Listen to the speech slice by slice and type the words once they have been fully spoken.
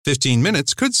15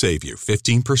 minutes could save you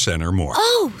 15% or more.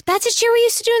 Oh, that's a cheer we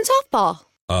used to do in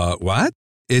softball. What?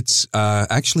 It's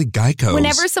actually Geico's.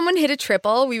 Whenever someone hit a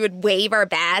triple, we would wave our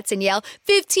bats and yell,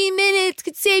 15 minutes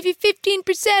could save you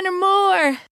 15% or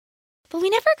more. But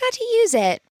we never got to use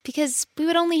it because we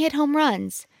would only hit home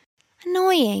runs.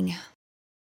 Annoying.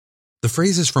 The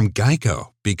phrase is from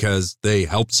Geico because they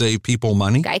help save people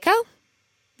money. Geico?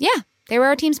 Yeah, they were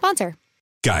our team sponsor.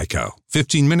 Geico.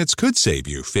 15 minutes could save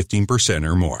you 15%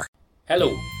 or more.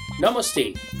 Hello,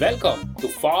 Namaste, welcome to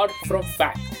Far From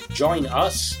Fact. Join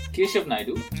us, Keshav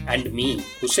Naidu, and me,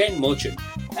 Hussain Merchant,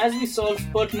 as we solve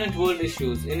pertinent world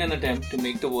issues in an attempt to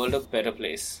make the world a better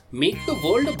place. Make the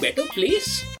world a better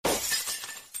place?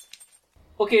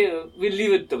 Okay, we'll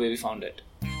leave it the way we found it.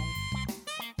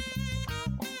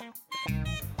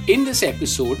 In this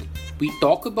episode, we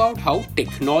talk about how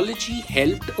technology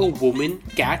helped a woman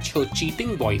catch her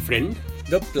cheating boyfriend,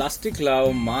 the Plastic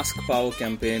Love Mask Power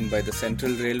campaign by the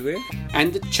Central Railway,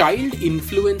 and the child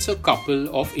influencer couple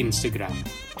of Instagram.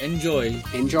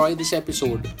 Enjoy this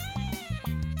episode.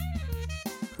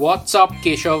 What's up,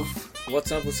 Keshav?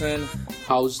 What's up, Hussain?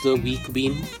 How's the week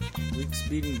been? Week's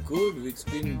been good.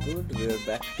 We're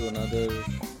back to another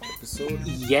episode.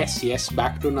 Yes,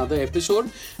 back to another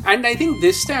episode. And I think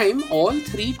this time, all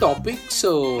three topics,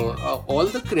 all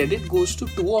the credit goes to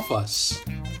two of us.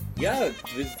 Yeah,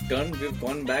 we've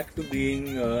gone back to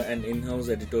being an in-house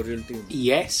editorial team.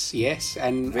 Yes,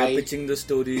 and we're pitching the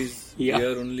stories. Yeah.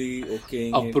 We're only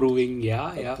okaying approving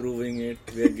it.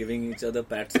 We're giving each other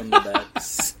pats on the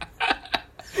backs.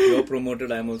 You're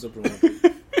promoted, I'm also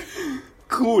promoted.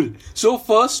 Cool. So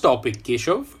first topic,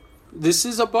 Keshav. This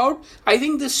is about, I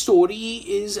think this story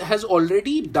has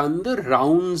already done the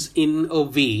rounds in a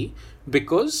way,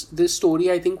 because this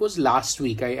story I think was last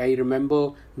week. I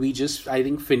remember we just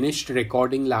finished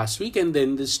recording last week and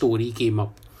then this story came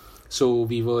up. So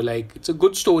we were like, it's a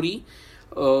good story.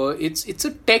 It's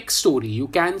a tech story. You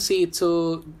can say it's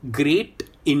a great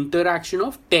interaction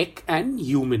of tech and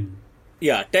human.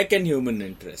 Yeah, tech and human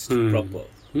interest, proper.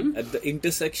 At the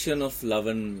intersection of love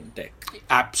and tech.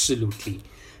 Absolutely.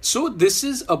 So this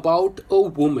is about a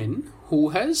woman who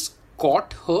has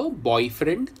caught her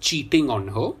boyfriend cheating on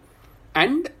her,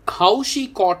 and how she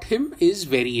caught him is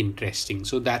very interesting.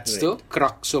 So that's the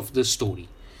crux of the story.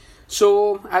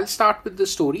 So I'll start with the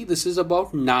story. This is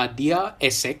about Nadia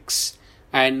Essex,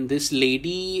 and this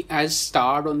lady has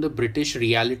starred on the British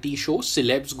reality show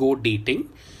Celebs Go Dating.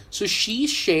 So she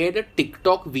shared a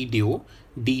TikTok video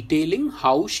detailing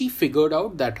how she figured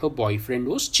out that her boyfriend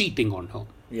was cheating on her.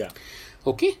 Yeah.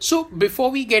 Okay, so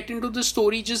before we get into the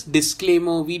story, just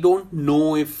disclaimer, we don't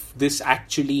know if this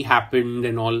actually happened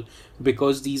and all,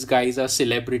 because these guys are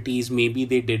celebrities. Maybe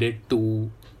they did it to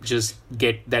just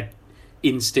get that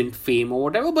instant fame or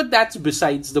whatever, but that's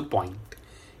besides the point.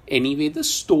 Anyway, the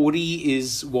story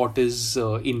is what is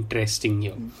interesting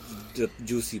here. The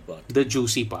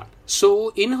juicy part.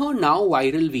 So, in her now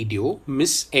viral video,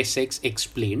 Miss Essex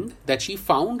explained that she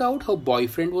found out her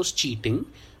boyfriend was cheating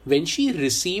when she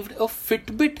received a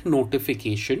Fitbit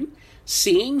notification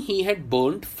saying he had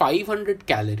burnt 500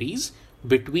 calories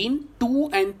between 2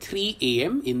 and 3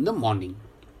 a.m. in the morning.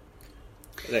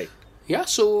 Right. Yeah,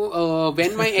 so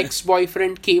when my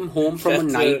ex-boyfriend came home from a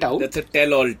night out... That's a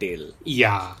tell-all tale.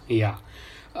 Yeah.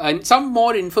 And some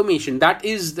more information. That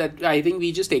I think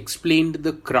we just explained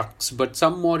the crux, but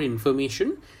some more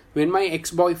information. When my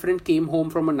ex-boyfriend came home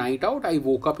from a night out, I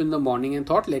woke up in the morning and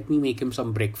thought, let me make him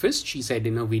some breakfast, she said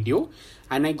in a video.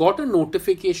 And I got a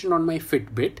notification on my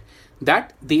Fitbit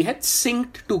that they had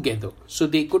synced together. So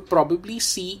they could probably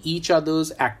see each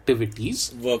other's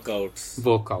activities.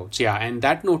 Workouts, yeah. And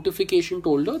that notification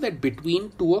told her that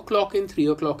between 2 o'clock and 3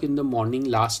 o'clock in the morning,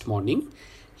 last morning,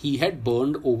 he had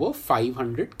burned over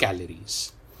 500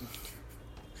 calories.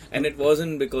 And it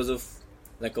wasn't because of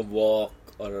like a walk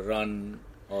or a run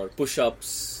or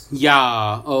push-ups.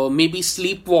 Yeah, maybe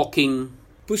sleepwalking.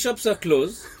 Push-ups are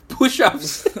close.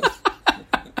 Push-ups.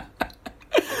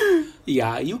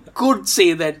 Yeah, you could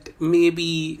say that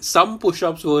maybe some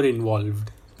push-ups were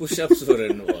involved.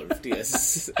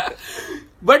 Yes.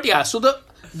 But yeah, so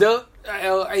the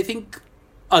I think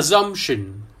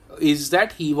assumption is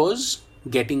that he was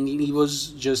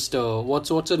just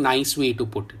what's a nice way to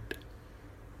put it?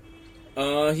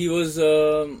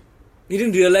 He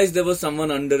didn't realize there was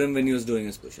someone under him when he was doing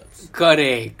his push-ups.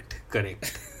 Correct.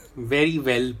 Very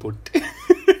well put.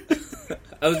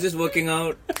 I was just working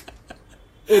out.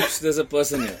 Oops, there's a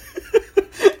person here.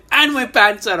 And my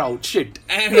pants are out. Shit.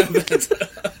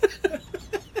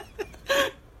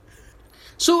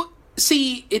 So,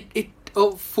 see,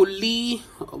 fully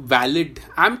valid.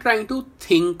 I'm trying to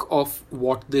think of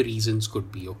what the reasons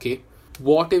could be, okay?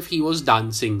 What if he was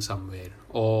dancing somewhere?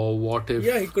 Or what if...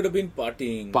 Yeah, he could have been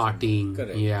partying. Correct.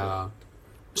 Yeah. Correct.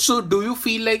 So do you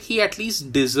feel like he at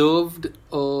least deserved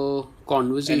a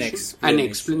conversation? An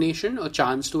explanation? A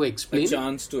chance to explain? A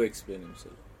chance to explain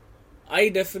himself. I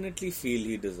definitely feel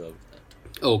he deserved that.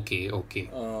 Okay.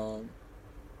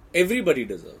 Everybody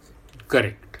deserves it.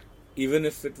 Correct. Even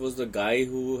if it was the guy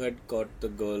who had caught the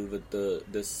girl with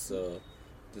this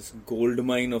gold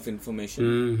mine of information.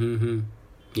 Mm-hmm.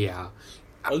 Yeah.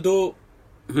 Although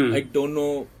I don't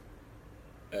know,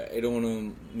 I don't want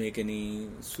to make any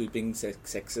sweeping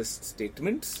sexist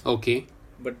statements. Okay.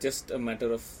 But just a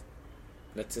matter of,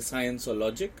 let's say, science or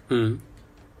logic.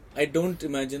 I don't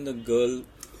imagine the girl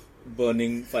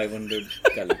burning 500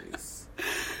 calories.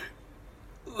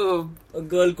 A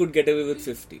girl could get away with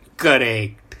 50.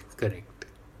 Correct.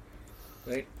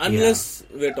 Right? Unless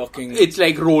we're talking... It's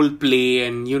like role play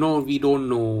and, we don't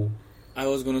know. I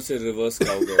was going to say reverse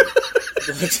cowgirl.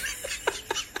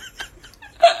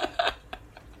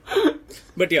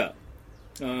 But yeah.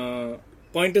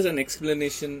 Point is an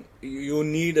explanation. You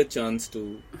need a chance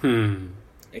to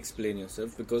explain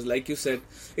yourself. Because like you said,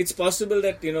 it's possible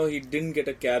that, he didn't get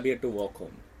a cab, he had to walk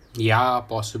home. Yeah,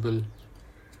 possible.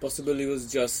 Possible he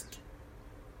was just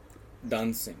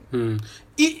dancing. And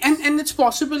it's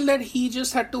possible that he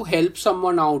just had to help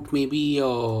someone out, maybe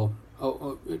help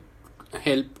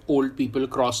old people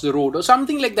cross the road or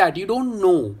something like that. You don't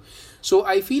know. So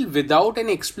I feel without an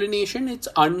explanation, it's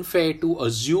unfair to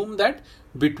assume that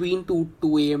between 2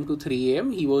 a.m. to 3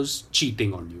 a.m. he was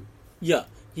cheating on you. Yeah,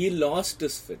 he lost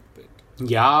his Fitbit.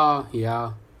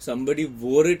 Yeah. Somebody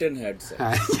wore it and had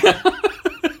sex.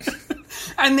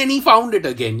 And then he found it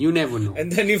again. You never know.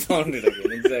 And then he found it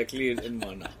again. Exactly in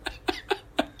 1 hour.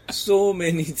 So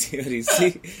many theories.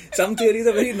 See, some theories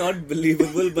are very not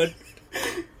believable,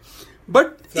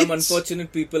 but some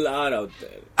unfortunate people are out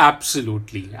there.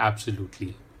 Absolutely.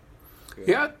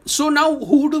 Yeah. So now,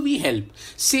 who do we help?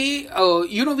 Say,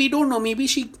 we don't know. Maybe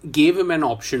she gave him an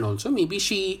option also. Maybe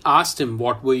she asked him,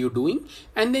 what were you doing?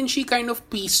 And then she kind of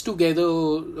pieced together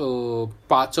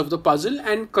parts of the puzzle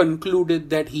and concluded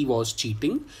that he was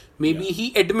cheating. Maybe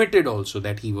he admitted also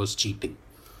that he was cheating.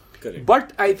 Correct.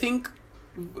 But I think,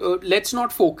 let's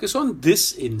not focus on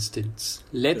this instance.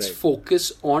 Let's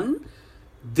focus on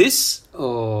this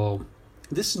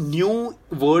new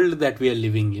world that we are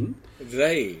living in.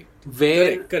 Right.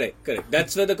 Where correct.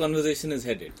 That's where the conversation is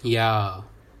headed. Yeah.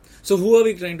 So who are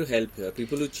we trying to help here?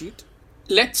 People who cheat?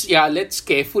 Let's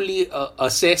carefully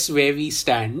assess where we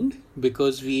stand,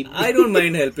 because I don't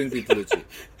mind helping people who cheat.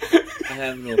 I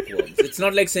have no qualms. It's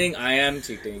not like saying I am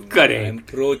cheating. Correct. I am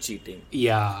pro-cheating.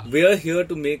 Yeah. We are here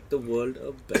to make the world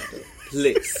a better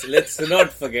place. Let's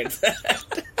not forget that.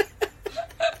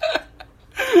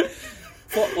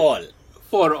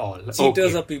 For all.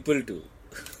 Cheaters are people too.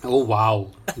 Oh,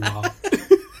 wow.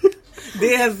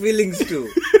 They have feelings too.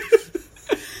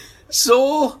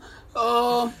 So,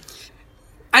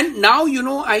 and now,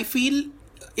 I feel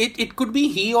it could be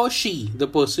he or she, the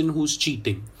person who's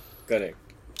cheating. Correct.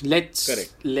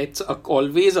 Let's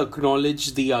always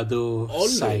acknowledge the other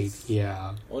side.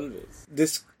 Yeah. Always.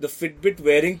 The Fitbit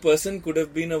wearing person could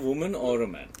have been a woman or a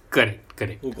man. Correct.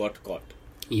 Who got caught.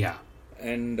 Yeah.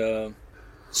 And...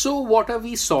 So what are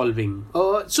we solving?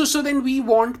 So then we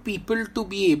want people to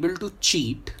be able to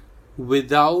cheat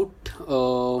without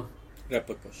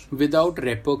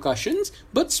repercussions,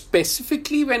 but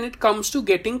specifically when it comes to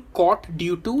getting caught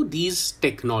due to these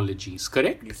technologies,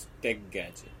 correct? These tech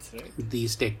gadgets, right?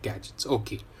 These tech gadgets,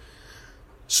 okay.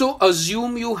 So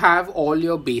assume you have all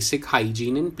your basic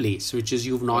hygiene in place, which is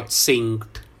you've not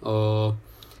synced,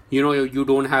 you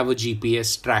don't have a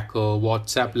GPS tracker,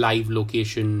 WhatsApp live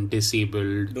location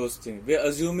disabled. Those things. We're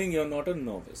assuming you're not a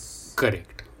novice.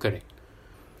 Correct.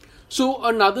 So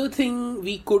another thing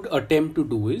we could attempt to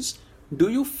do is, do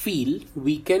you feel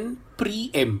we can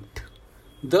preempt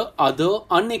the other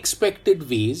unexpected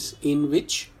ways in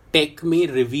which tech may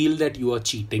reveal that you are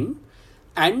cheating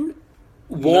and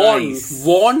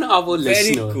warn our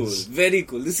listeners? Very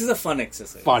cool. This is a fun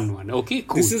exercise. Fun one. Okay,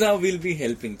 cool. This is how we'll be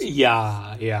helping.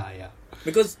 Yeah.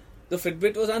 Because the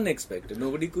Fitbit was unexpected.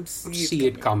 Nobody could see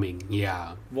it coming.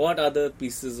 Yeah. What other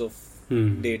pieces of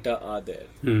data are there?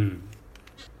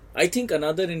 I think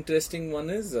another interesting one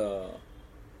is...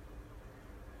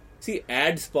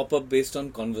 ads pop up based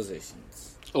on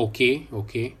conversations. Okay.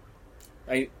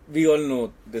 We all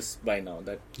know this by now.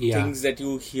 That things that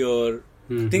you hear...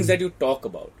 Things that you talk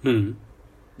about.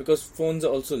 Because phones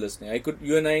are also listening.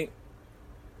 You and I,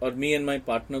 or me and my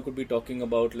partner could be talking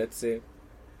about, let's say,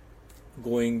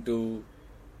 going to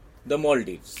the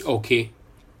Maldives. Okay.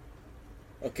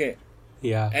 Okay.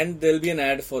 Yeah. And there'll be an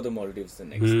ad for the Maldives the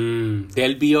next day.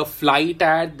 There'll be a flight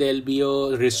ad, there'll be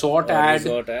a resort ad.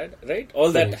 Right?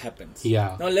 All that happens.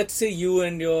 Yeah. Now let's say you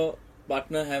and your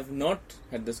partner have not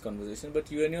had this conversation,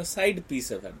 but you and your side piece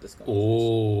have had this conversation.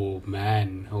 Oh,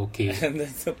 man. Okay. And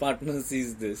then the partner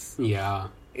sees this. Yeah.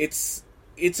 It's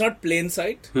not plain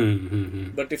sight,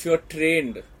 but if you're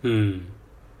trained,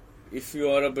 if you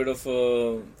are a bit of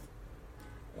a,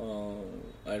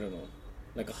 I don't know,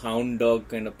 like a hound dog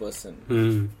kind of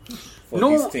person for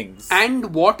these things.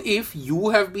 And what if you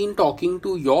have been talking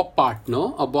to your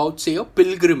partner about, say, a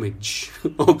pilgrimage?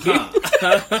 Okay.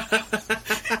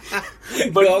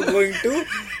 But you're going to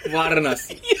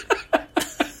Varanasi.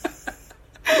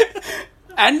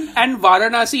 And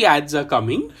Varanasi ads are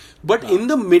coming. But in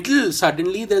the middle,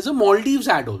 suddenly there's a Maldives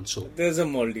ad also. There's a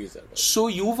Maldives ad. So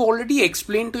you've already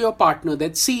explained to your partner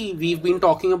that, see, we've been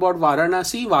talking about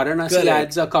Varanasi. Varanasi Correct.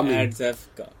 ads are coming. Ads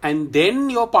have come. And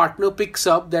then your partner picks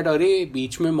up that, arey,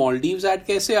 beech mein Maldives ad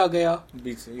kaise aa gaya?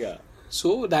 Yeah.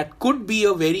 So that could be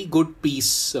a very good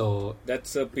piece.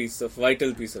 That's a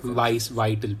vital piece of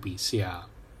vital piece, yeah.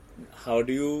 How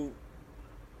do you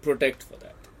protect for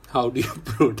that? How do you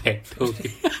protect?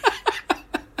 Okay.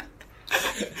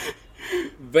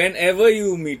 Whenever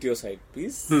you meet your side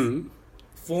piece,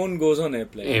 phone goes on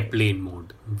airplane. Airplane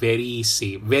mode. Very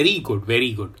safe. Very good.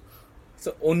 Very good. It's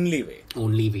the only way.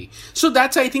 Only way. So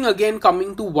that's, I think, again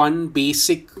coming to one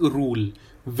basic rule.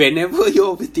 Whenever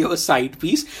you're with your side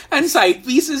piece, and side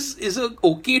piece is a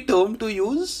okay term to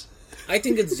use. I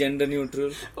think it's gender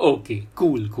neutral. Okay,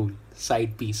 cool.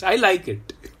 Side piece. I like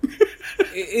it.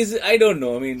 I don't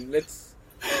know. I mean, let's.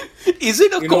 Is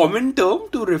it a common term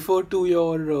to refer to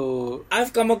your?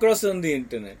 I've come across on the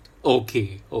internet.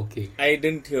 Okay. I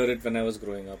didn't hear it when I was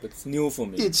growing up. It's new for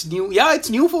me. It's new. Yeah, it's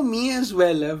new for me as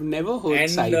well. I've never heard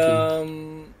side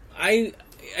piece. I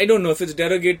don't know if it's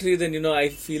derogatory. Then I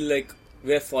feel like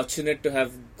we're fortunate to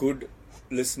have good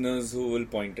listeners who will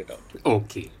point it out.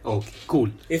 Okay, cool.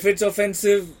 If it's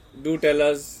offensive, do tell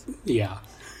us. Yeah.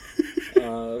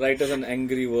 Write us an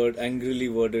angrily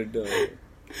worded letter.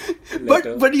 But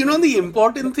the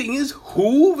important thing is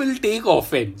who will take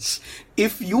offense.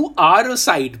 If you are a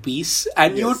side piece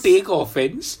and you take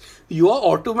offense, you are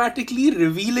automatically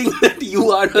revealing that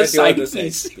you are a side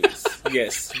piece.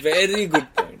 Yes, very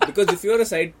good point. Because if you are a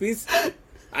side piece,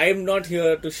 I am not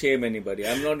here to shame anybody.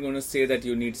 I'm not going to say that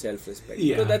you need self-respect.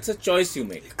 Yeah. Because that's a choice you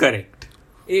make. Correct.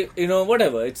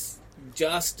 Whatever. It's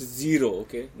just zero,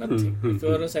 okay? Nothing. If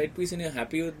you're a side piece and you're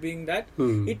happy with being that,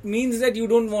 it means that you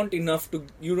don't want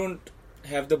you don't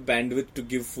have the bandwidth to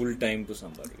give full time to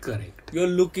somebody. Correct. You're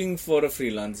looking for a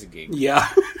freelance gig. Yeah.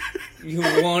 You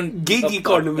want gig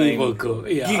economy worker.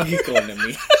 Yeah. Gig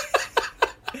economy.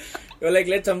 You're like,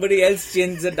 let somebody else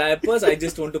change the diapers. I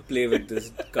just want to play with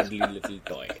this cuddly little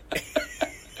toy.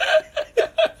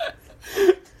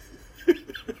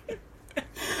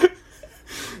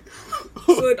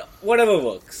 So whatever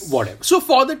works. Whatever. So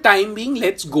for the time being,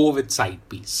 let's go with side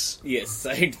piece. Yes,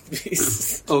 side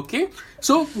piece. Okay.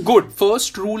 So good.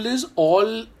 First rule is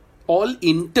all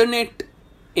internet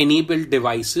enabled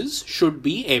devices should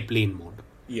be airplane mode.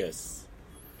 Yes.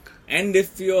 And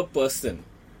if your person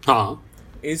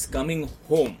is coming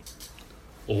home.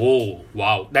 Oh,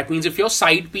 wow. That means if your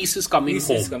side piece is coming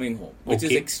home. Which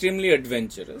is extremely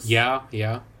adventurous.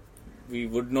 Yeah. We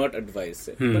would not advise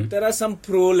it. But there are some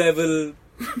pro-level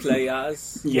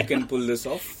players who can pull this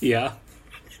off. Yeah.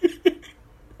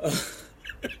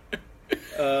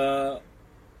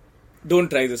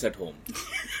 Don't try this at home.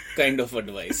 Kind of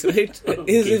advice, right?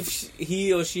 Okay. Is if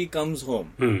he or she comes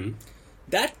home,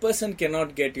 that person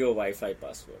cannot get your Wi-Fi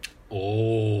password.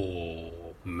 Oh,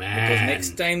 man. Because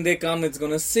next time they come, it's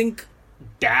going to sync.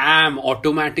 Damn,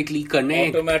 automatically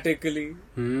connect. Automatically.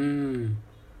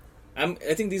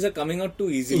 I think these are coming out too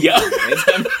easily. Yeah.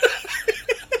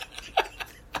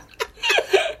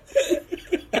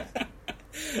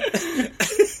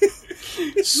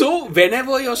 So,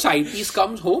 whenever your side piece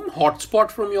comes home,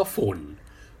 hotspot from your phone.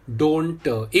 Don't,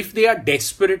 if they are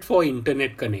desperate for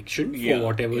internet connection for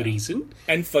whatever reason.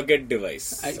 And forget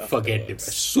device. Forget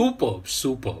device. Superb.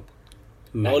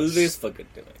 Nice. Always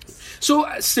forget device. So,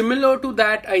 similar to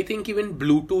that, I think even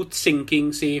Bluetooth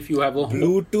syncing, say if you have a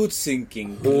Bluetooth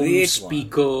syncing, home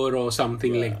speaker or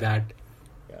something like that.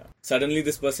 Yeah. Suddenly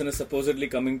this person is supposedly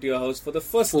coming to your house for the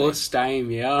first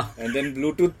time. Yeah. And then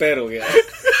Bluetooth pair ho gaya.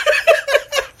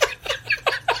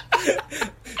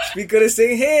 Speaker is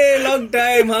saying, hey, long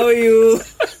time, how are you?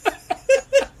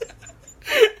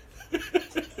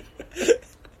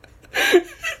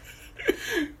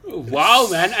 Wow,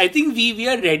 man. I think we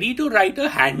are ready to write a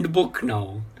handbook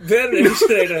now. We are ready to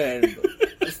write a handbook.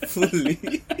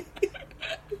 Fully.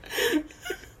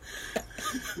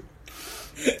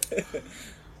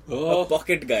 A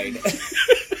pocket guide.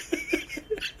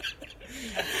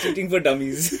 Cheating for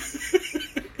dummies.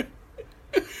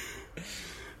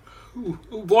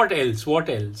 What else?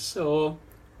 So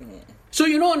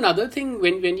another thing,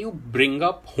 when you bring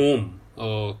up home,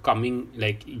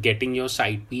 getting your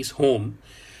side piece home,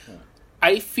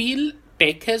 I feel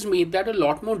tech has made that a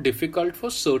lot more difficult for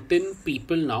certain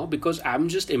people now, because I'm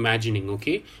just imagining,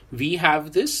 okay, we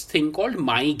have this thing called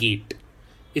MyGate.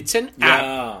 It's an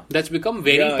app that's become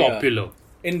very popular.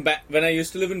 When I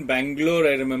used to live in Bangalore,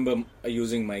 I remember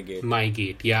using MyGate.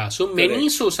 MyGate, yeah. So many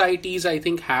societies, I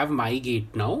think, have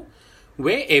MyGate now,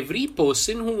 where every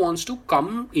person who wants to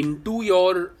come into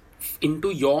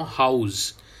your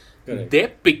house, their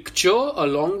picture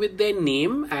along with their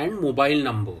name and mobile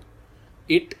number,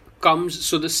 it comes.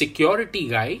 So the security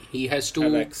guy, he has to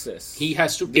have access. He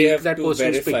has to take that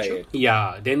person's picture. It.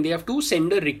 Yeah. Then they have to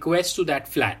send a request to that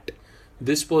flat.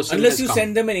 This person unless you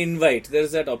send them an invite,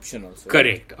 there's that option also.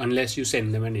 Correct. Unless you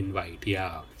send them an invite,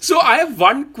 yeah. So I have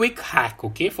one quick hack,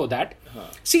 okay, for that.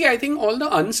 See, I think all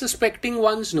the unsuspecting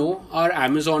ones are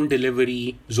Amazon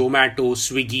delivery, Zomato,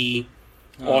 Swiggy,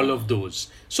 all of those.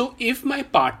 So if my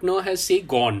partner has, say,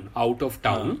 gone out of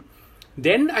town,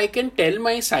 then I can tell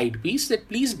my side piece that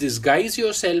please disguise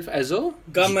yourself as a...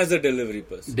 Come as a delivery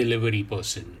person. Delivery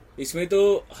person. इसमें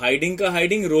तो hiding का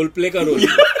hiding, role play का role.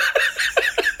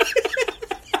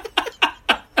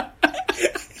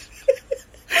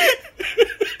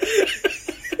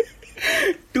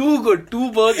 Too good.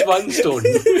 2 birds, 1 stone.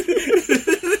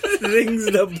 Rings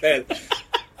the bell.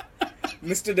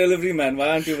 Mr. Delivery Man, why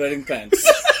aren't you wearing pants?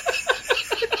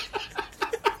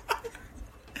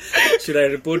 Should I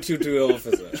report you to your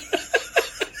officer?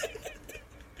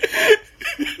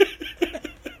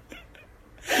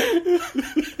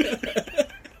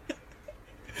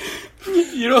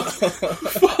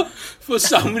 For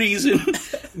some reason,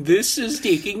 this is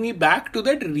taking me back to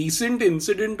that recent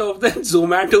incident of that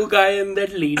Zomato guy and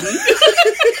that lady.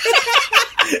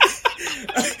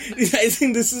 I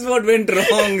think this is what went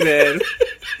wrong there.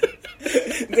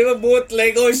 They were both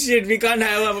like, oh shit, we can't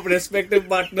have our respective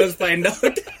partners find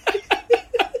out.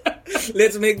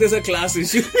 Let's make this a class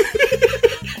issue.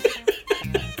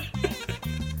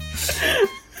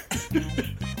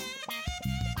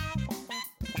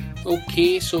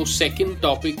 Okay, so second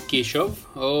topic, Keshav.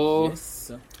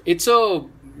 Yes. It's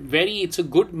a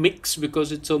good mix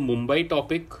because it's a Mumbai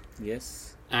topic.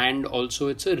 Yes. And also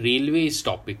it's a railways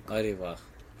topic. Arey wah.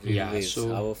 Railways, yeah,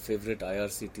 so our favorite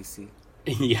IRCTC.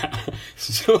 Yeah.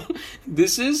 So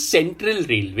this is Central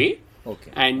Railway.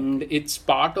 Okay. And it's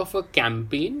part of a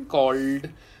campaign called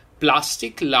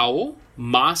Plastic Lao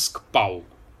Mask Pao.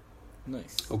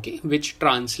 Nice. Okay, which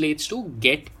translates to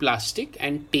get plastic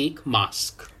and take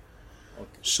mask.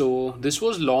 Okay. So this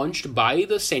was launched by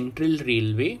the Central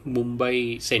Railway,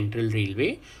 Mumbai Central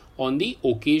Railway, on the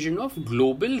occasion of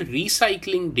Global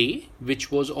Recycling Day,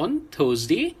 which was on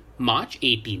Thursday, March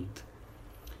 18th.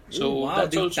 So wow,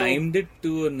 that's they also timed it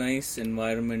to a nice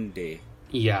environment day.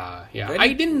 Yeah. Very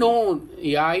I didn't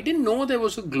know there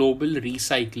was a Global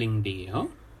Recycling Day, huh?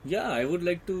 Yeah, I would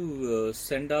like to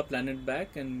send our planet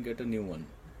back and get a new one.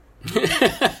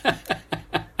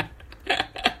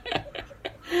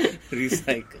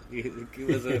 Recycle. Give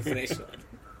us a fresh one.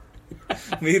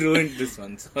 We ruined this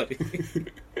one, sorry.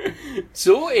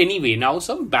 So anyway, now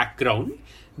some background.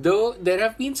 There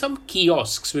have been some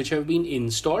kiosks which have been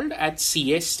installed at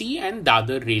CST and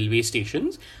Dadar railway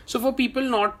stations. So for people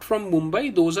not from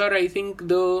Mumbai, those are, I think,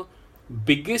 the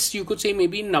biggest, you could say,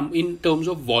 maybe in terms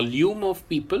of volume of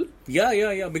people.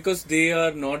 Yeah, because they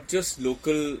are not just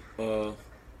local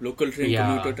train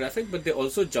commuter traffic, but they're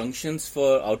also junctions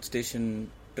for outstation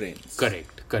trains.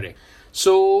 Correct.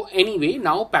 So anyway,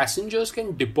 now passengers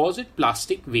can deposit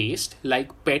plastic waste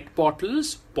like PET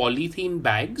bottles, polythene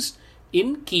bags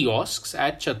in kiosks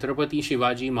at Chhatrapati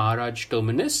Shivaji Maharaj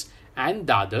Terminus and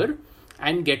Dadar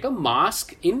and get a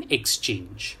mask in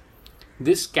exchange.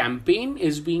 This campaign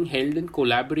is being held in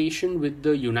collaboration with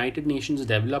the United Nations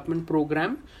Development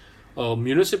Programme,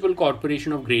 Municipal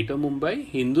Corporation of Greater Mumbai,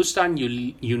 Hindustan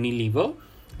Unilever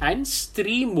and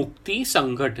Stree Mukti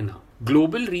Sangatana.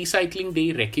 Global Recycling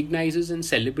Day recognizes and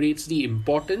celebrates the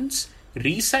importance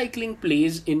recycling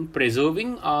plays in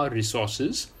preserving our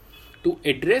resources. To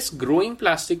address growing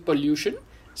plastic pollution,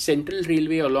 Central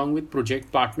Railway, along with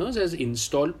project partners, has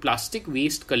installed plastic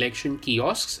waste collection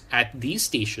kiosks at these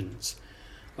stations.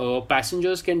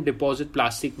 Passengers can deposit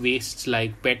plastic wastes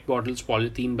like PET bottles,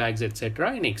 polythene bags,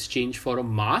 etc. in exchange for a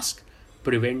mask,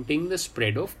 preventing the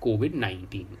spread of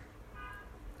COVID-19.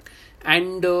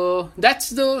 And that's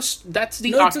the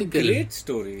article. It's a great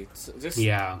story. It's just,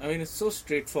 yeah. I mean, it's so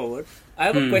straightforward. I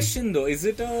have a question though. Is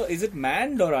it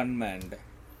manned or unmanned?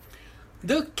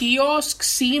 The kiosk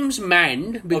seems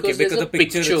manned because there's the a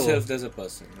picture itself there's a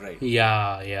person, right?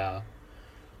 Yeah.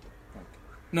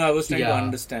 No, I was trying to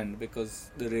understand because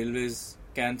the railways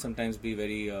can sometimes be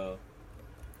very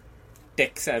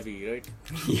tech savvy, right?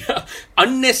 Yeah,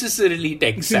 unnecessarily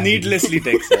tech savvy. Needlessly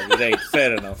tech savvy, right?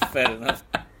 Fair enough.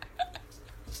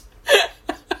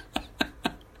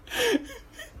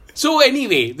 So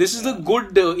anyway, this is a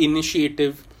good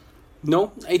initiative.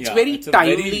 No, it's very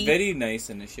timely. Very, very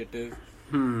nice initiative.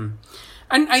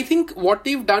 And I think what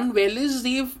they've done well is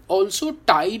they've also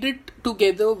tied it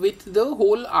together with the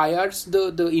whole IRs,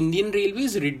 the Indian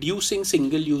Railways reducing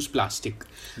single-use plastic.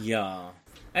 Yeah.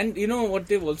 And you know what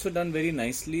they've also done very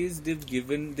nicely is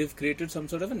they've created some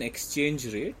sort of an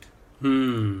exchange rate,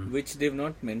 which they've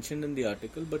not mentioned in the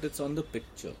article, but it's on the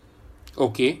picture.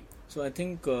 Okay. So I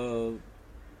think the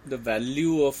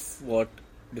value of what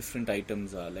different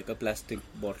items are, like a plastic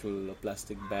bottle, a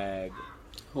plastic bag,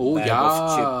 bag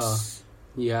of chips.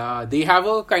 Yeah, they have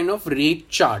a kind of rate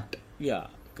chart. Yeah,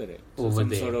 correct. So over some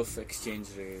there. Sort of exchange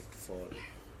rate for...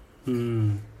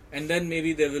 And then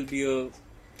maybe there will be a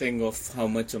thing of how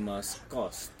much a mask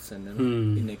costs, and then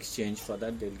in exchange for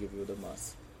that they'll give you the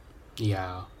mask.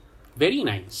 Yeah, very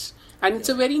nice. And it's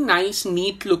a very nice,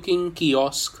 neat looking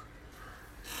kiosk.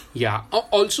 Yeah.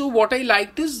 Also, what I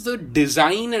liked is the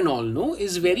design and all, no,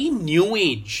 is very new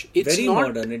age. It's very not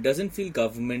modern. It doesn't feel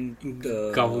government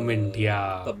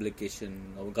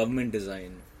publication or government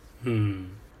design.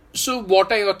 So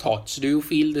what are your thoughts? Do you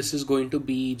feel this is going to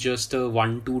be just a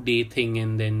 1-2 day thing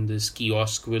and then this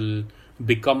kiosk will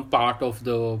become part of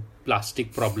the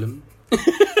plastic problem?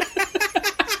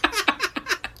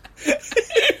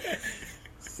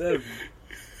 Sir,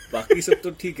 बाकी सब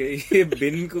तो ठीक है, ये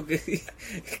bin को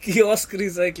kiosk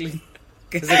recycling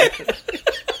कैसे?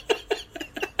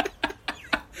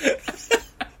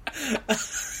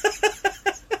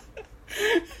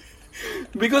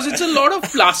 Because it's a lot of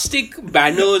plastic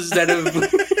banners that have...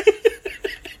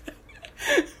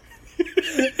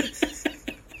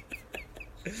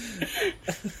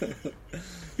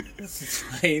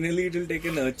 Finally, it will take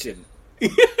an urchin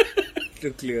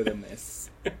to clear the mess.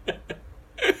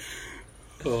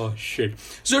 Oh shit.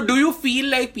 So do you feel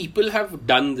like people have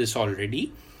done this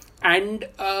already? And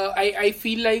I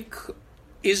feel like,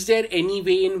 is there any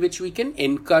way in which we can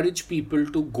encourage people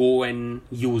to go and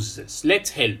use this?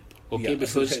 Let's help. Okay,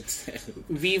 because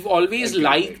we've always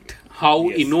liked how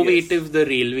innovative the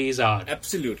railways are.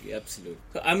 Absolutely.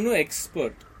 So I'm no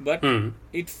expert, but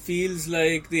it feels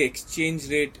like the exchange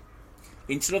rate,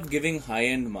 instead of giving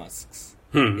high-end masks,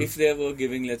 if they were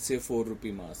giving, let's say, 4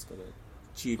 rupee mask or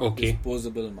a cheap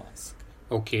disposable mask.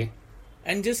 Okay.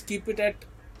 And just keep it at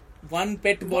 1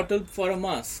 PET bottle for a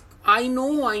mask. I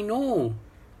know.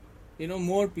 You know,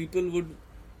 more people would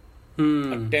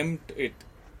attempt it.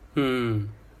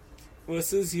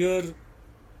 Versus here,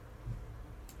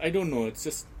 I don't know, it's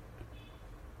just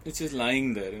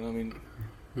lying there, you know, I mean.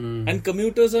 And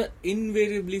commuters are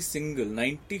invariably single.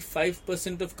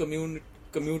 95% of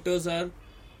commuters are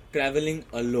traveling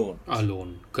alone.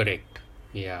 Correct.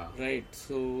 Yeah. Right,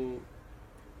 so...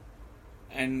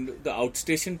 And the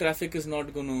outstation traffic is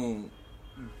not going to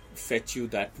fetch you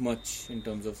that much in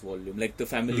terms of volume. Like the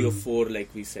family of 4, like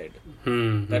we said.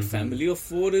 That family of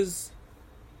 4 is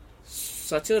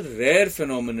such a rare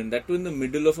phenomenon. That too in the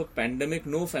middle of a pandemic,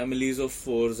 no families of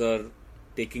 4s are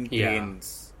taking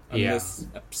trains unless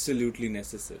absolutely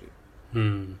necessary.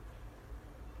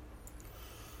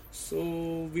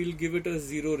 So we'll give it a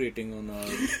 0 rating on our...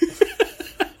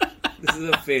 This is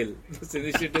a fail. This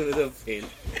initiative is a fail.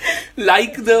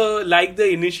 Like the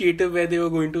initiative where they were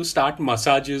going to start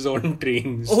massages on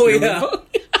trains. Oh, remember?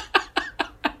 Yeah.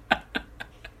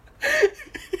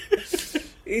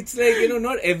 It's like, you know,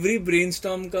 not every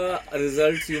brainstorm ka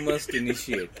results you must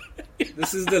initiate.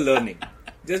 This is the learning.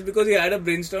 Just because you had a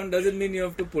brainstorm doesn't mean you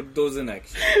have to put those in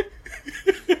action.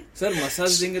 Sir,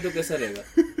 massage देंगे तो कैसा रहेगा?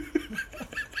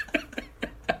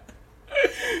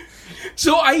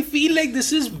 So I feel like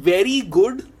this is very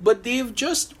good, but they've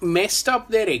just messed up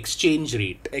their exchange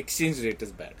rate. Exchange rate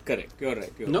is bad. Correct. You're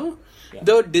right. No? Yeah.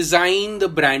 The design, the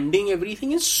branding,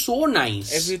 everything is so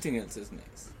nice. Everything else is nice.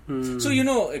 So, you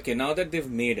know, okay, now that they've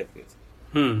made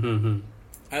everything,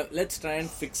 let's try and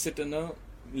fix it in a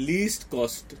least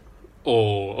cost.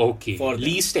 Oh, okay. For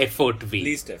least effort way.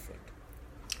 Least effort.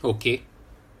 Okay.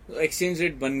 exchange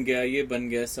rate ban gaya, ye ban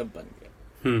gaya, sab ban gaya.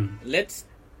 Let's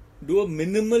do a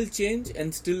minimal change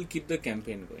and still keep the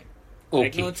campaign going. Okay.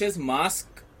 Right now it says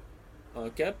mask,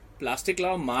 plastic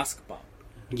lao, mask pao.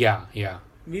 Yeah.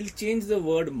 We'll change the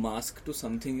word mask to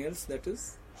something else that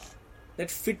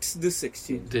fits this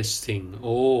exchange. This thing.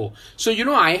 Oh. So,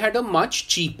 I had a much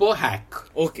cheaper hack.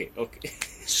 Okay.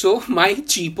 So, my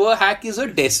cheaper hack is a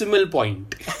decimal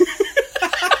point.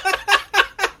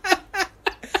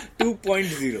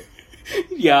 2.0.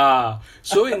 Yeah.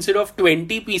 So, instead of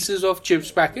 20 pieces of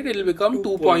chips packet, it'll become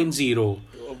 2.0.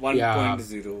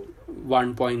 1.0.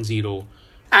 1.0.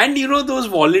 And those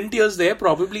volunteers there,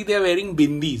 probably they're wearing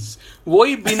bindis.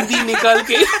 Wohi bindi nikal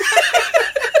ke.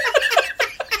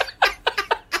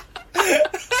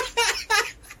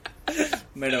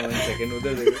 Madam, 1 second.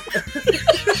 Udhar dekho.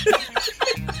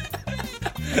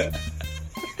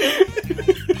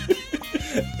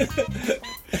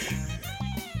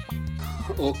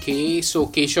 Okay, so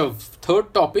Keshav,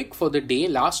 third topic for the day,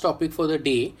 last topic for the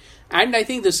day. And I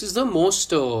think this is the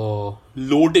most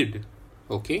loaded.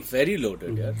 Okay. Very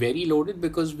loaded, yeah. Very loaded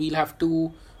because we'll have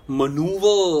to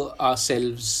maneuver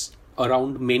ourselves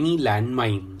around many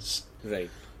landmines. Right.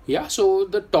 Yeah, so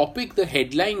the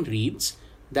headline reads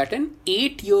that an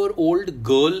 8-year-old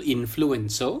girl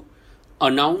influencer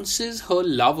announces her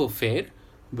love affair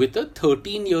with a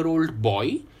 13-year-old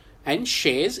boy and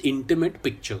shares intimate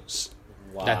pictures.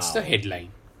 Wow. That's the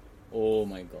headline. Oh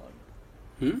my god.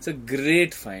 It's a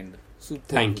great find. Super.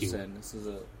 Thank you. This is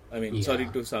sorry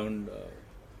to sound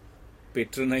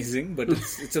patronizing, but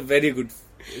it's a very good.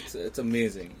 It's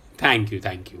amazing. Thank you.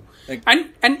 Like,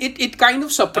 and it kind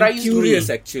of surprised me. I'm curious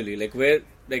actually. Like where?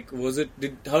 Like was it?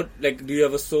 Do you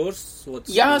have a source?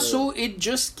 So it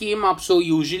just came up. So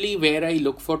usually where I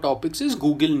look for topics is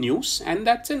Google News, and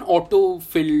that's an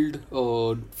auto-filled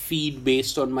feed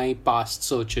based on my past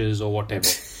searches or whatever.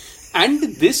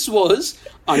 And this was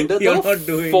under the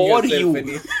For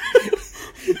You.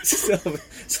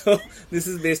 So this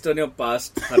is based on your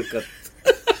past harkat.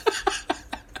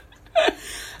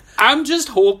 I'm just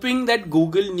hoping that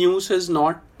Google News has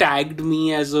not tagged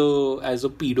me as a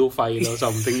pedophile or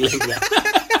something like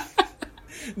that.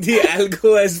 The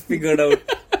algo has figured out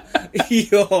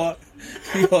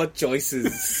your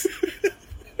choices.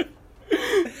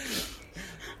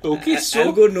 Okay, so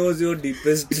algo knows your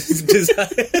deepest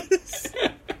desires.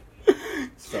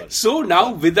 So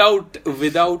now, without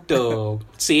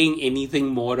saying anything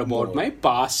more about my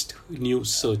past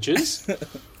news searches,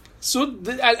 so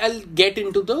I'll get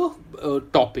into the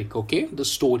topic, okay, the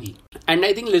story, and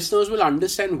I think listeners will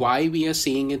understand why we are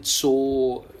saying it's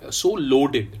so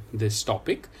loaded, this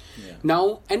topic. Yeah.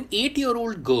 Now, an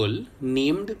 8-year-old girl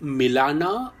named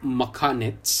Milana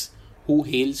Makhanets, who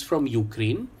hails from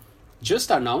Ukraine,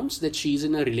 just announced that she's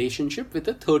in a relationship with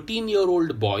a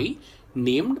 13-year-old boy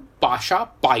named Pasha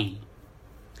Pai.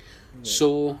 Yeah.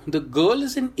 So the girl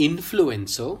is an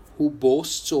influencer who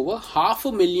boasts over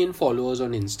 500,000 followers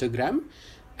on Instagram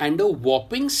and a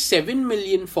whopping 7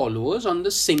 million followers on the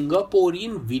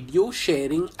Singaporean video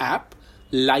sharing app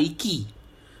Likee,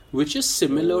 which is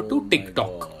similar to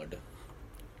TikTok. God.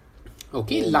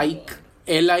 Okay, Like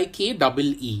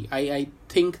I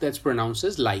think that's pronounced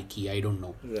as Likee. I don't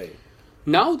know. Right.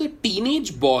 Now the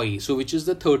teenage boy, so which is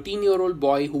the 13-year-old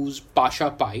boy who's Pasha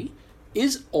Pai,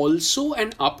 is also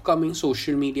an upcoming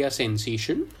social media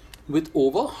sensation with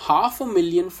over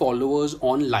 500,000 followers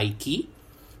on Likee.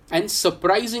 And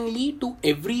surprisingly, to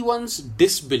everyone's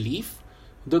disbelief,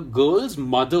 the girl's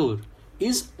mother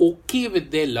is okay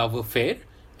with their love affair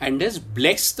and has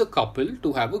blessed the couple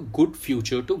to have a good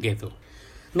future together.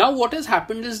 Now what has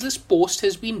happened is this post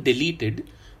has been deleted,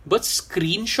 but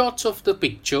screenshots of the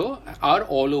picture are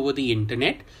all over the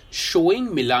internet showing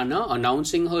Milana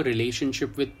announcing her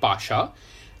relationship with Pasha,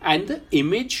 and the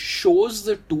image shows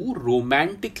the two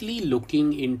romantically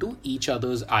looking into each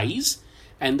other's eyes,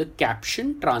 and the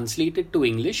caption translated to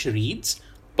English reads,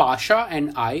 "Pasha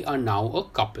and I are now a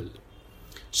couple."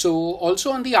 So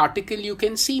also on the article you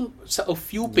can see a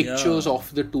few pictures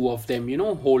of the two of them,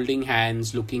 holding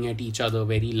hands, looking at each other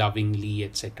very lovingly,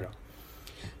 etc.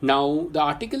 Now, the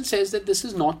article says that this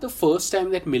is not the first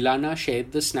time that Milana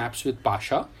shared the snaps with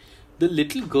Pasha. The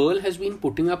little girl has been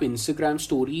putting up Instagram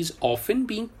stories, often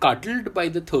being cuddled by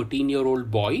the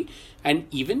 13-year-old boy and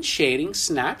even sharing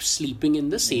snaps sleeping in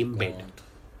the same bed.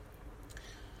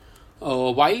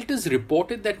 While it is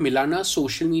reported that Milana's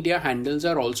social media handles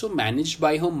are also managed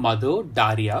by her mother,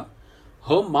 Daria,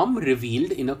 her mum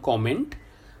revealed in a comment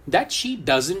that she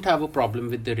doesn't have a problem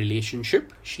with the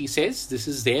relationship. She says this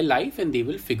is their life and they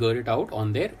will figure it out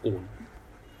on their own.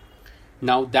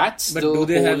 Now that's But do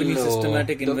they have any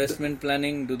systematic investment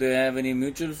planning? Do they have any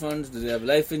mutual funds? Do they have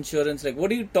life insurance? Like, what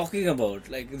are you talking about?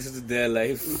 Like, this is their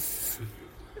life.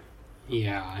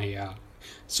 Yeah.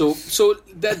 So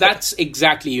that's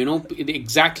exactly,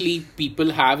 exactly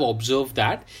people have observed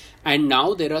that. And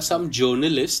now there are some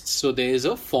journalists. So there is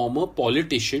a former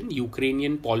politician,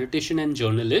 Ukrainian politician and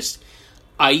journalist,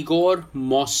 Igor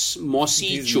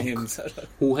Moiseechuk,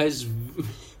 who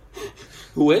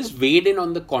has weighed in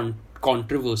on the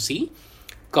controversy,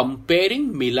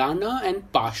 comparing Milana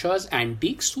and Pasha's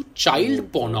antiques to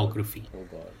child pornography. Oh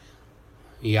God.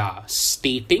 Yeah,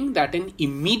 stating that an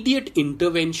immediate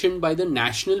intervention by the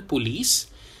national police,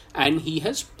 and he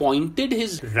has pointed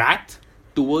his wrath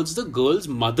towards the girl's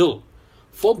mother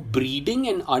for breeding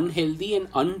an unhealthy and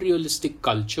unrealistic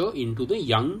culture into the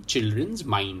young children's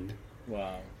mind.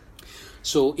 Wow.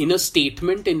 So, in a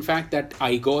statement, in fact, that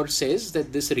Igor says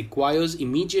that this requires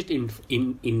immediate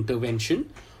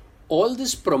intervention. All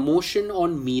this promotion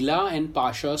on Mila and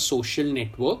Pasha's social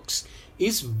networks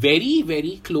is very,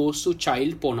 very close to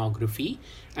child pornography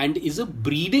and is a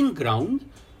breeding ground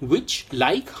which,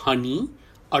 like honey,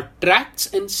 attracts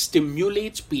and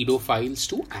stimulates pedophiles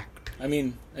to act. I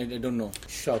mean, I don't know.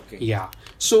 Shocking. Yeah.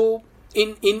 So,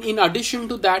 in addition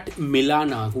to that,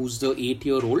 Milana, who's the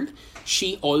 8-year-old,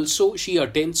 she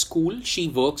attends school, she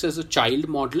works as a child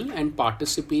model and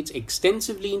participates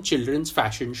extensively in children's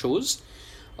fashion shows.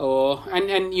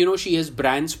 And she has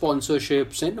brand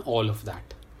sponsorships and all of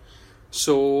that.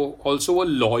 So, also a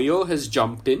lawyer has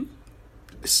jumped in,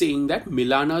 saying that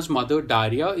Milana's mother,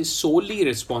 Daria, is solely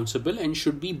responsible and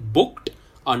should be booked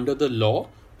under the law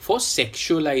for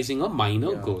sexualizing a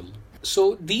minor girl.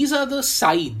 So, these are the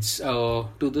sides to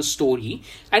the story.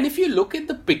 And if you look at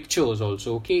the pictures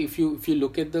also, okay, if you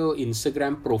look at the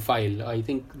Instagram profile, I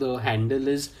think the handle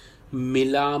is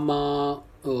Milama.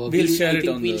 We'll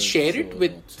share it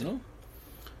with...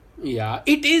 Yeah,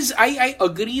 it is. I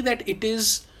agree that it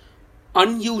is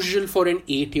unusual for an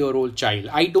 8-year-old child.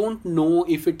 I don't know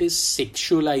if it is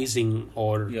sexualizing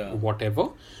or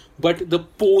whatever, but the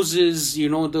poses,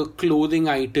 the clothing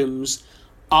items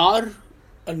are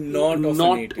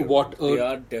not what they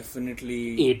are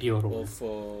definitely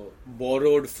 8-year-old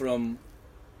borrowed from.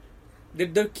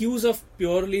 The cues are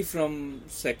purely from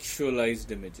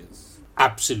sexualized images.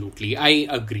 Absolutely, I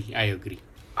agree.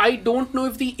 I don't know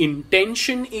if the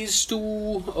intention is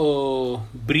to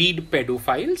breed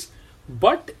pedophiles,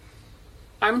 but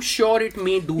I'm sure it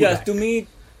may do that. Yeah, to me,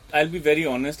 I'll be very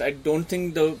honest, I don't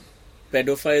think the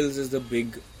pedophiles is the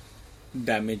big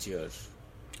damage here.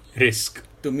 Risk.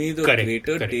 To me, the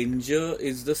greater danger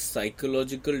is the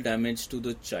psychological damage to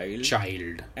the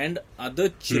child. And other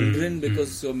children,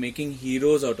 because you're making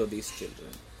heroes out of these children.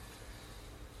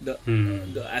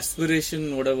 The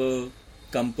aspiration, whatever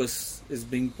compass is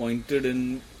being pointed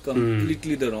in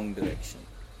completely the wrong direction.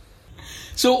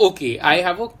 So, okay, I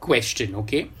have a question,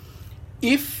 okay?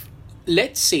 If,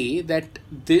 let's say that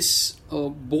this,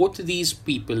 both these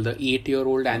people, the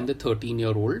 8-year-old and the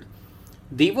 13-year-old,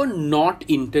 they were not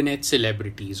internet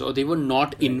celebrities or they were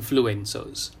not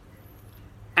influencers.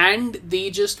 And they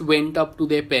just went up to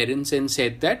their parents and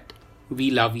said that we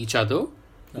love each other,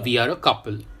 we are a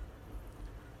couple.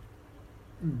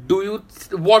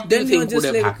 What do you think would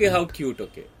have happened? Okay, how cute,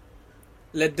 okay.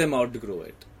 Let them outgrow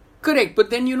it. Correct, but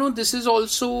then this is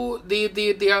also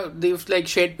they've like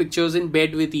shared pictures in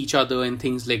bed with each other and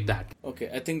things like that. Okay,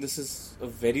 I think this is a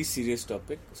very serious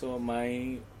topic. So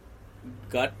my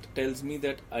gut tells me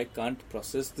that I can't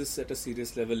process this at a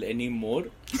serious level anymore.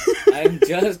 I'm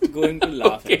just going to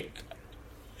laugh at it.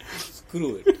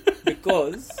 Screw it,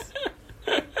 because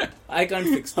I can't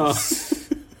fix this.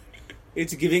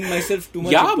 It's giving myself too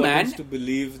much importance to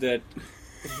believe that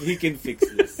we can fix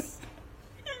this.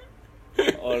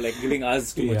 Or like giving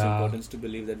us too much importance to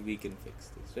believe that we can fix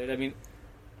this, right? I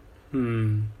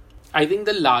mean, I think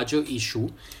the larger issue,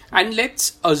 and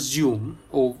let's assume,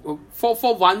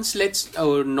 for once, let's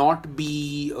not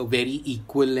be very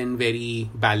equal and very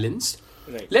balanced.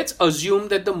 Right. Let's assume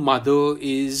that the mother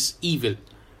is evil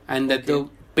and that the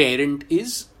parent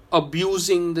is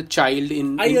abusing the child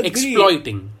in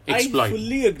exploiting. I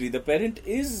fully agree. The parent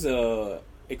is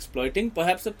exploiting.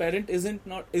 Perhaps the parent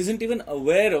isn't even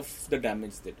aware of the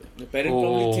damage they do. The parent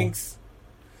probably thinks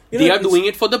they are doing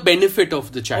it for the benefit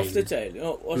of the child.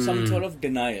 Or some sort of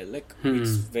denial. Like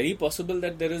it's very possible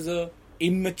that there is a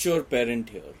immature parent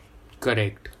here.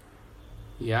 Correct.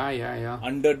 Yeah.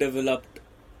 Underdeveloped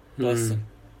person.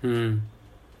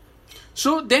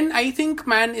 So then I think,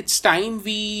 man, it's time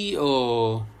we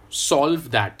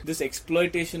solve that. This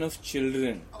exploitation of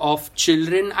children.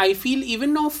 I feel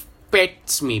even of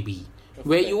pets maybe.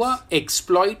 where you are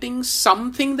exploiting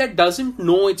something that doesn't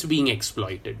know it's being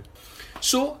exploited.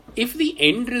 So, if the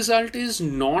end result is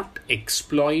not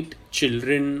exploit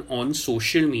children on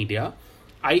social media,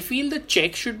 I feel the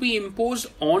check should be imposed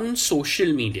on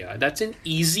social media. That's an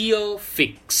easier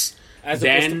fix as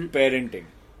opposed to parenting.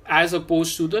 As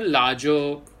opposed to the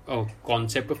larger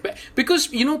concept of because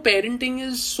parenting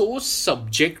is so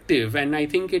subjective, and I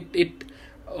think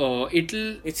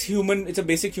it's human. It's a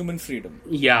basic human freedom.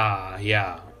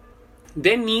 Yeah.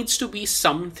 There needs to be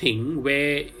something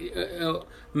where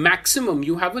maximum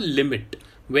you have a limit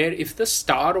where if the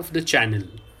star of the channel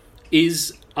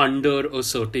is under a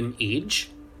certain age,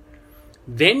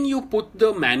 then you put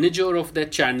the manager of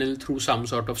that channel through some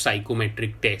sort of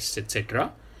psychometric tests,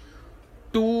 etc.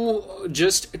 To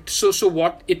just so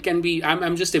what it can be.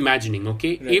 I'm just imagining,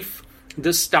 okay, right. If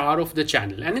the star of the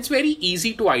channel, and it's very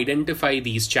easy to identify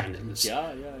these channels.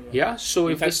 Yeah. So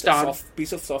in if fact, the star a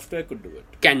piece of software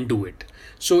can do it.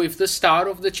 So if the star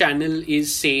of the channel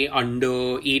is say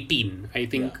under 18, I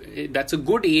think that's a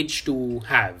good age to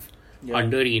have.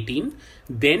 Under 18,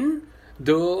 then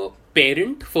the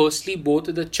parent, firstly,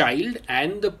 both the child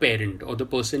and the parent or the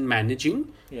person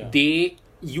managing,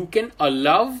 you can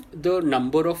allow the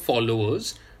number of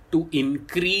followers to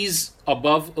increase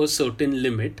above a certain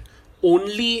limit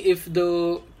only if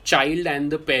the child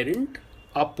and the parent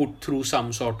are put through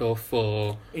some sort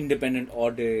of independent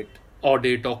audit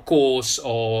or course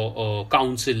or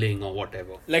counseling or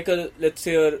whatever. Like let's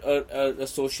say a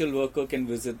social worker can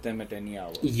visit them at any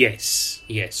hour. Yes,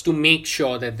 to make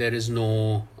sure that there is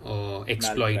no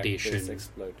exploitation.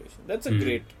 That's a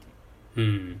great.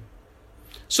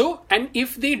 So, and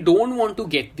if they don't want to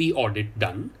get the audit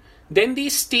done, then they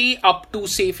stay up to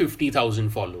say 50,000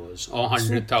 followers or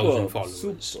 100,000 followers.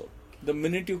 Super. The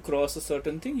minute you cross a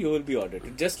certain thing, you will be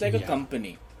audited. Just like a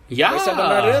company.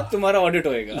 Tumhara audit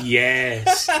hoega.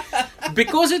 Yes.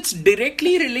 Because it's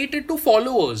directly related to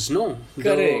followers, no?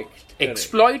 Correct.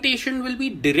 Exploitation will be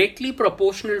directly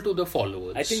proportional to the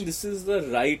followers. I think this is the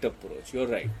right approach. You're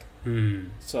right.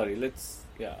 Sorry, let's...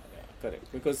 Yeah, correct.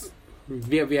 Because...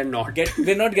 We are not...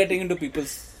 we're not getting into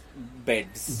people's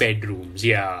bedrooms,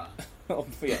 yeah.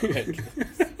 Bedrooms.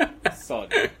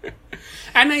 Sorry.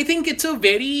 And I think it's a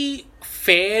very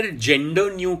fair,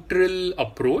 gender-neutral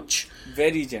approach.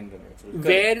 Very gender-neutral.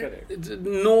 Correct.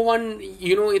 No one,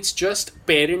 it's just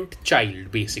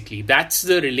parent-child, basically. That's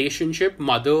the relationship.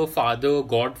 Mother, father,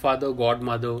 godfather,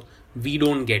 godmother. We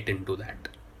don't get into that.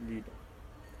 We don't.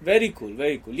 Very cool.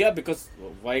 Yeah, because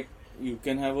why you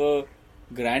can have a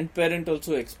grandparent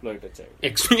also exploit a child.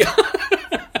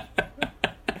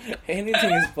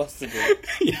 Anything is possible.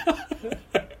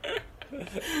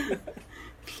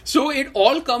 So it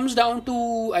all comes down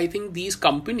to, I think, these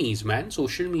companies, man,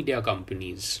 social media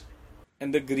companies.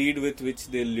 And the greed with which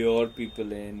they lure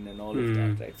people in and all of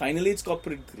that, right? Finally, it's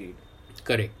corporate greed.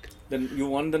 Correct. Then you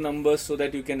want the numbers so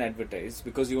that you can advertise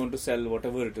because you want to sell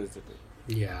whatever it is.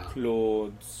 Yeah.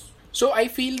 Clothes. So I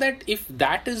feel that if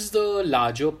that is the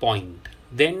larger point,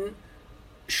 then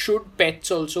should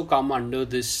pets also come under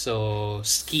this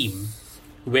scheme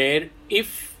where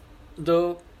if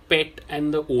the pet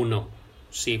and the owner,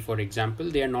 say for example,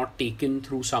 they are not taken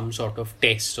through some sort of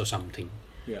test or something.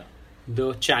 Yeah.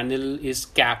 The channel is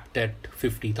capped at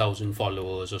 50,000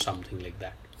 followers or something like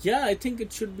that. Yeah, I think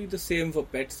it should be the same for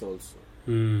pets also.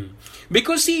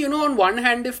 Because see, on one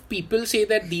hand, if people say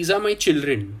that these are my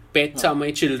children, pets are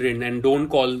my children, and don't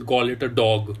call it a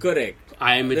dog. Correct.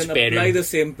 I am its parent. Apply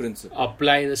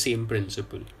the same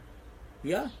principle.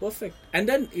 Yeah, perfect. And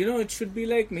then, it should be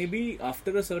like maybe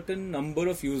after a certain number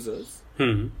of users,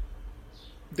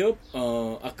 the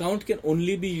account can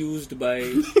only be used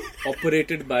by,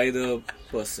 operated by the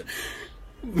person.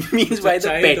 Means by the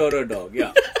child pet. Or a dog,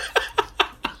 yeah.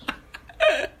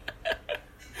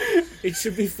 It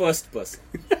should be first person.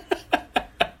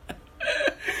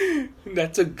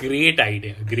 That's a great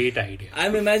idea.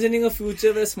 I'm imagining a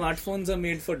future where smartphones are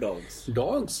made for dogs.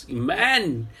 Dogs?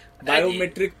 Man!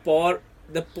 Biometric paw.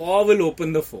 The paw will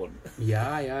open the phone.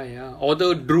 Yeah. Or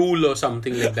the drool or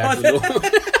something like that.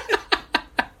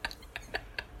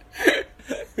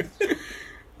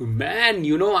 Man,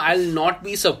 I'll not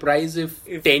be surprised if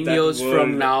 10 years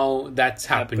from now that's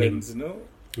happening. No?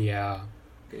 Yeah.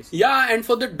 Yeah, and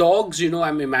for the dogs,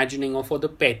 I'm imagining, or for the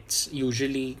pets,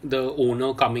 usually the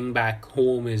owner coming back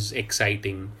home is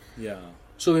exciting. Yeah.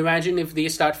 So imagine if they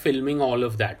start filming all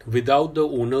of that without the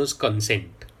owner's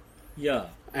consent. Yeah.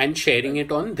 And sharing it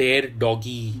on their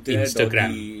doggy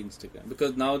Instagram.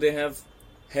 Because now they have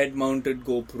head-mounted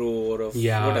GoPro or whatever.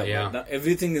 Yeah. Now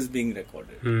everything is being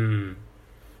recorded.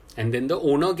 And then the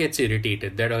owner gets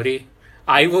irritated that,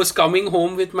 I was coming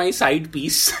home with my side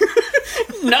piece.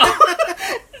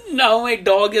 Now my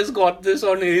dog has got this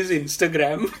on his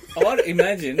Instagram. Or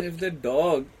imagine if the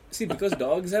dog... See, because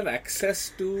dogs have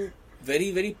access to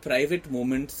very, very private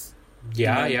moments in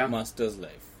my master's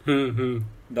life.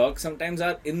 Dogs sometimes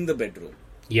are in the bedroom.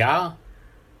 Yeah.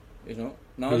 You know,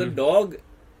 now the dog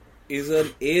is an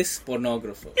ace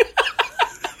pornographer.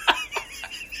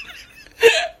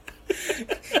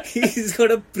 He's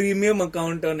got a premium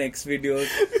account on Xvideos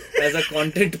as a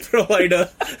content provider.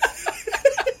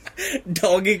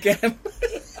 Doggy cam.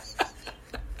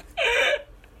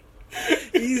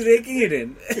 He's raking it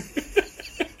in.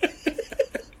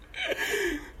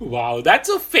 Wow, that's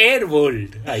a fair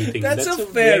world, I think. That's a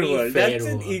fair world. That's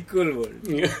an equal world.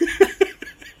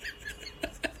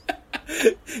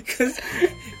 Because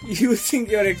you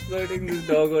think you're exploiting this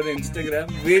dog on Instagram,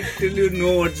 wait till you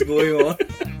know what's going on.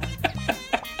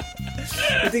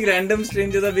 You think random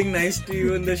strangers are being nice to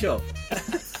you in the shop.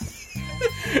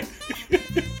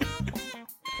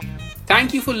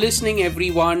 Thank you for listening,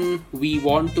 everyone. We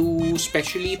want to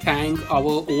specially thank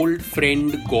our old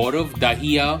friend Gaurav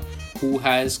Dahiya, who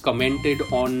has commented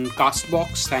on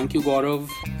Castbox. Thank you, Gaurav.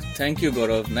 Thank you,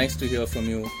 Gaurav. Nice to hear from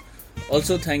you.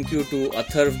 Also, thank you to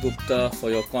Atharv Gupta for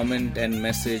your comment and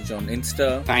message on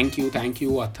Insta. Thank you,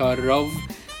 Atharv.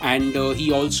 And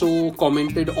he also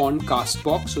commented on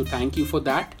Castbox, so thank you for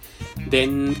that.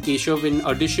 Then, Keshav, in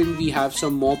addition, we have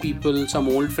some more people, some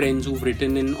old friends who've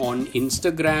written in on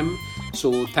Instagram.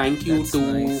 So, thank you to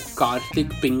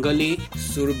Karthik Pingale,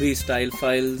 Surbhi Style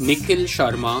Files, Nikhil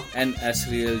Sharma, and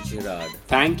Asriel Girard.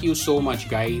 Thank you so much,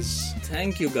 guys.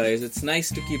 Thank you, guys. It's nice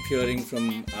to keep hearing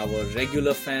from our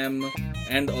regular fam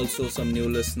and also some new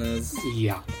listeners.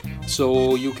 Yeah.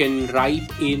 So, you can write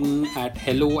in at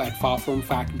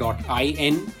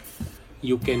hello@farfromfact.in.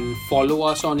 You can follow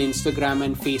us on Instagram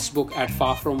and Facebook at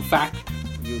farfromfact.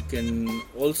 You can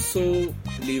also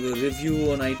leave a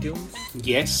review on iTunes.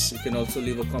 Yes. You can also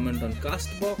leave a comment on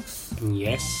Castbox.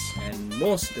 Yes. And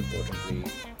most importantly,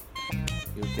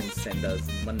 you can send us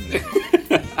money.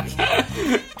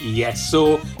 Yes.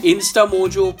 So,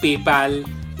 InstaMojo, PayPal,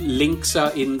 links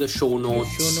are in the show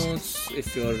notes.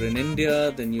 If you're in India,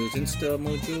 then use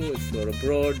InstaMojo. If you're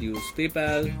abroad, use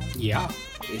PayPal. Yeah.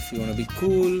 If you want to be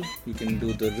cool, you can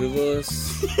do the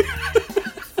reverse.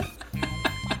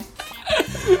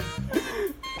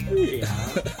 Yeah.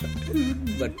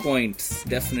 But points,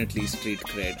 definitely street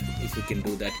cred, if you can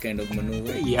do that kind of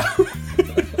maneuver. Yeah.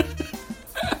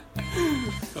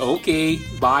 Okay.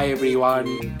 Bye,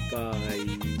 everyone. Bye.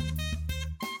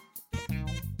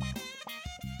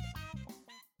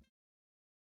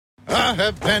 I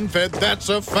have PenFed, that's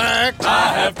a fact.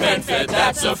 I have PenFed,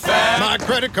 that's a fact. My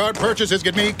credit card purchases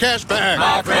get me cash back.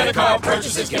 My credit card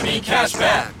purchases get me cash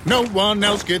back. No one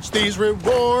else gets these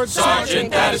rewards.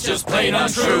 Sergeant, that is just plain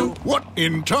untrue. What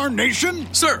in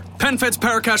tarnation? Sir, PenFed's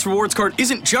Paracash Rewards Card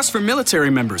isn't just for military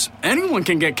members. Anyone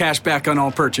can get cash back on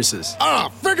all purchases. Ah,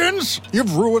 Figgins!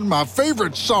 You've ruined my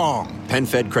favorite song.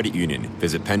 PenFed Credit Union.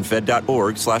 Visit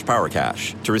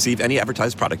PenFed.org/PowerCash. To receive any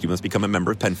advertised product, you must become a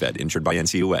member of PenFed, insured by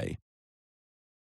NCUA.